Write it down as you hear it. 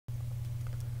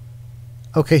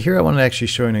Okay, here I want to actually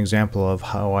show an example of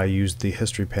how I use the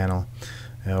history panel,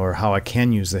 or how I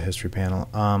can use the history panel.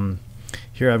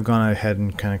 Here I've gone ahead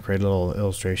and kind of created a little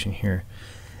illustration here,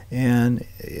 and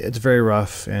it's very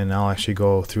rough, and I'll actually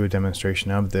go through a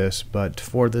demonstration of this. But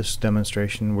for this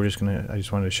demonstration, I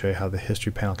just wanted to show you how the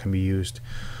history panel can be used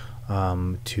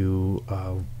to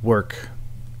work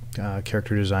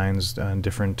character designs and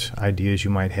different ideas you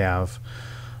might have.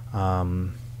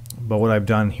 But what I've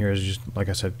done here is just, like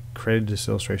I said, created this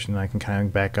illustration, and I can kind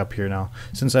of back up here now.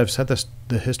 Since I've set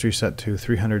the history set to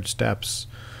 300 steps,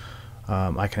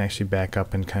 I can actually back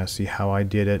up and kind of see how I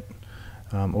did it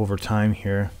over time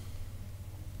here.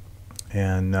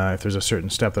 And if there's a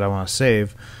certain step that I want to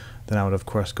save, then I would of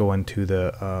course go into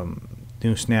the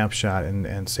new snapshot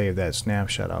and save that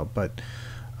snapshot out. But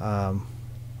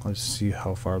let's see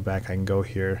how far back I can go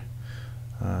here.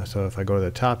 So if I go to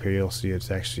the top here, you'll see it's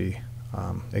actually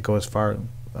it goes far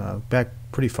back,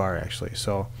 pretty far actually.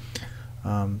 So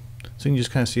so you can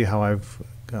just kind of see how I've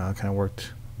kind of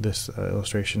worked this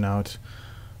illustration out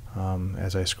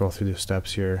as I scroll through the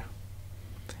steps here.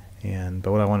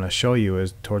 But what I want to show you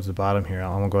is towards the bottom here.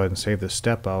 I'm gonna go ahead and save this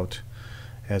step out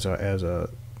as a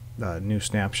new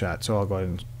snapshot. So I'll go ahead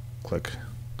and click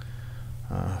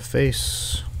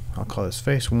face. I'll call this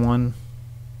face 1.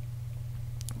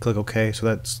 Click OK. So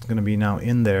that's going to be now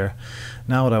in there.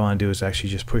 Now what I want to do is actually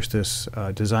just push this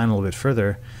design a little bit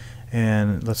further,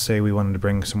 and let's say we wanted to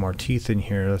bring some more teeth in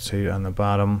here. Let's say on the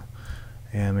bottom,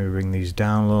 and maybe bring these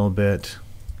down a little bit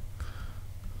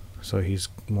so he's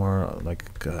more like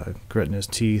gritting his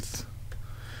teeth.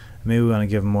 Maybe we want to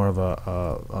give him more of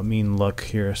a mean look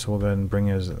here, so we'll go ahead and bring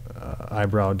his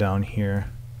eyebrow down here.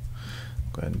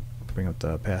 Go ahead and bring up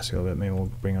the opacity a little bit. Maybe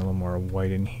we'll bring a little more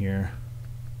white in here.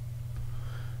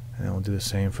 And then we'll do the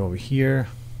same for over here,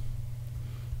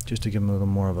 just to give him a little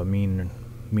more of a mean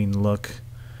look.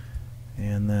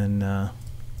 And then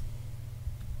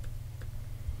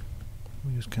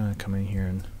we just kind of come in here,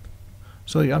 and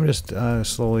so I'm just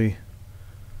slowly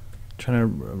trying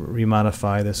to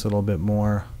remodify this a little bit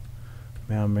more.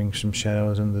 Maybe I'll bring some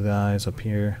shadows into the eyes up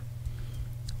here.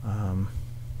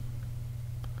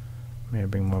 Maybe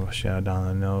bring more of a shadow down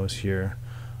the nose here.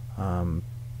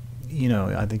 You know,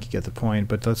 I think you get the point,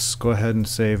 but let's go ahead and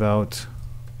save out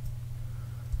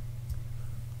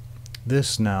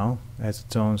this now as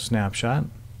its own snapshot.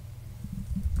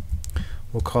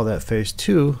 We'll call that face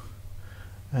 2,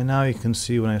 and now you can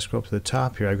see when I scroll up to the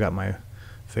top here, I've got my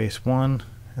face 1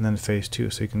 and then face 2,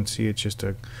 so you can see it's just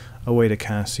a way to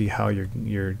kind of see how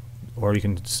you're or you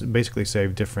can basically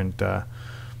save different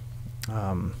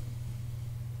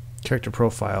character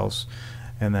profiles,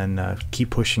 and then keep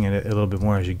pushing it a little bit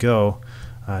more as you go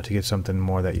to get something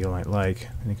more that you might like.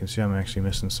 And you can see I'm actually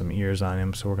missing some ears on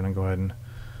him, so we're going to go ahead and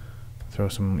throw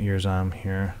some ears on him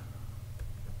here.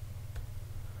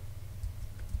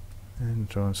 And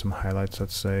throw in some highlights,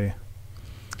 let's say.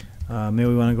 Maybe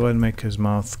we want to go ahead and make his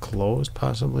mouth closed,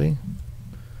 possibly.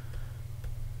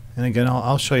 And again,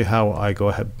 I'll show you how I go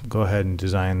ahead and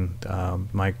design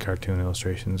my cartoon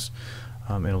illustrations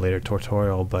in a later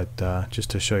tutorial, but just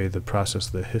to show you the process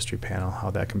of the history panel,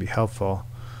 how that can be helpful.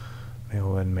 Maybe we'll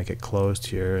go ahead and make it closed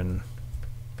here and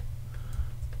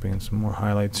bring in some more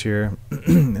highlights here.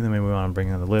 And then maybe we want to bring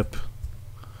in the lip.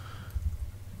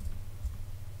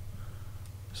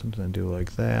 Something to do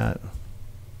like that.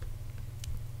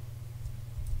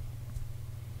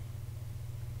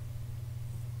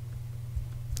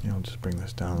 I'll just bring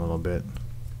this down a little bit.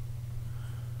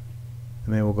 And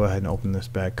maybe we'll go ahead and open this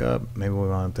back up. Maybe we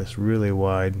want this really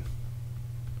wide.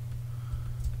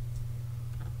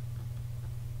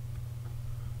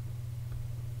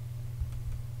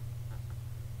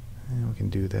 And we can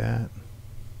do that.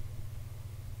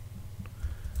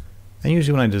 And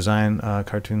usually when I design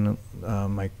cartoon,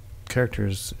 my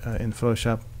characters in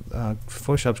Photoshop,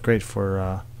 Photoshop's great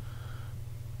for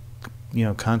you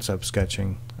know, concept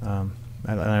sketching.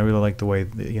 And I really like the way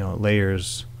that, you know,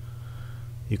 layers.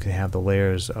 You can have the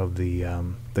layers of the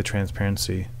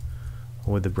transparency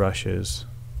with the brushes.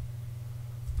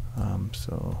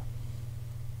 So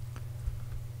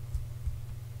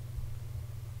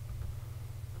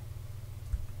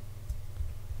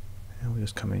and we'll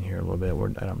just come in here a little bit.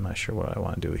 I'm not sure what I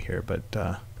want to do here, but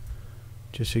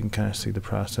just so you can kind of see the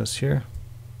process here.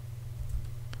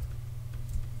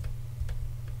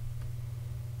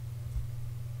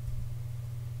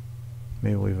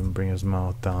 Maybe we'll even bring his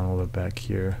mouth down a little bit back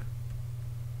here,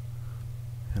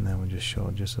 and then we'll just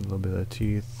show just a little bit of the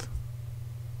teeth.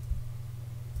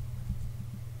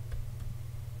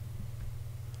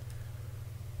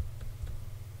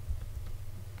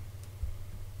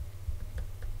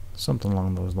 Something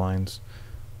along those lines.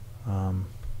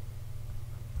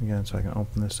 Again, so I can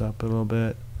open this up a little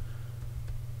bit.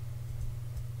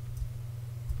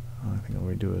 I think all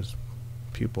we do is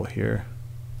pupil here.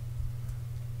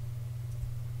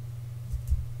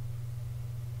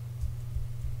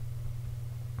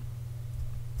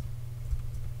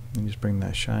 And just bring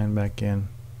that shine back in.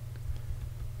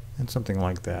 And something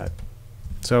like that.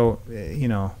 So, you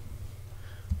know,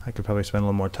 I could probably spend a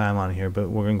little more time on here, but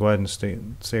we're going to go ahead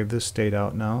and save this state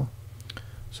out now.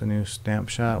 So new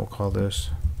snapshot, we'll call this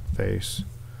face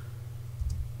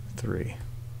 3.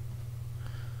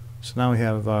 So now we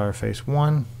have our face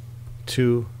 1,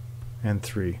 2, and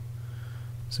 3.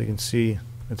 So you can see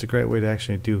it's a great way to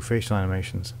actually do facial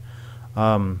animations.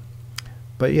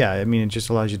 But yeah, I mean, it just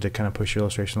allows you to kind of push your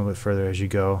illustration a little bit further as you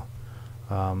go.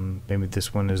 Maybe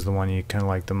this one is the one you kind of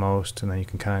like the most, and then you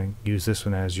can kind of use this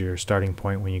one as your starting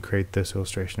point when you create this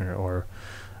illustration, or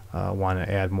want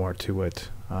to add more to it.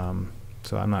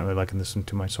 So I'm not really liking this one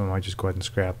too much, so I might just go ahead and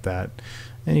scrap that.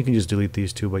 And you can just delete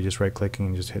these two by just right clicking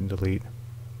and just hitting delete.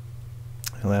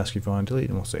 It'll ask you if you want to delete,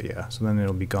 and we'll say yeah. So then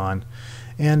it'll be gone.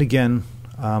 And again,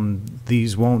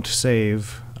 these won't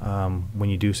save when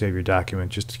you do save your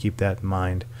document, just to keep that in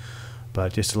mind.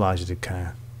 But it just allows you to kind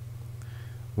of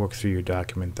work through your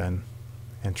document then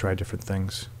and try different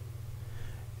things.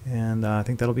 And I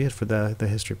think that'll be it for the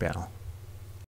history panel.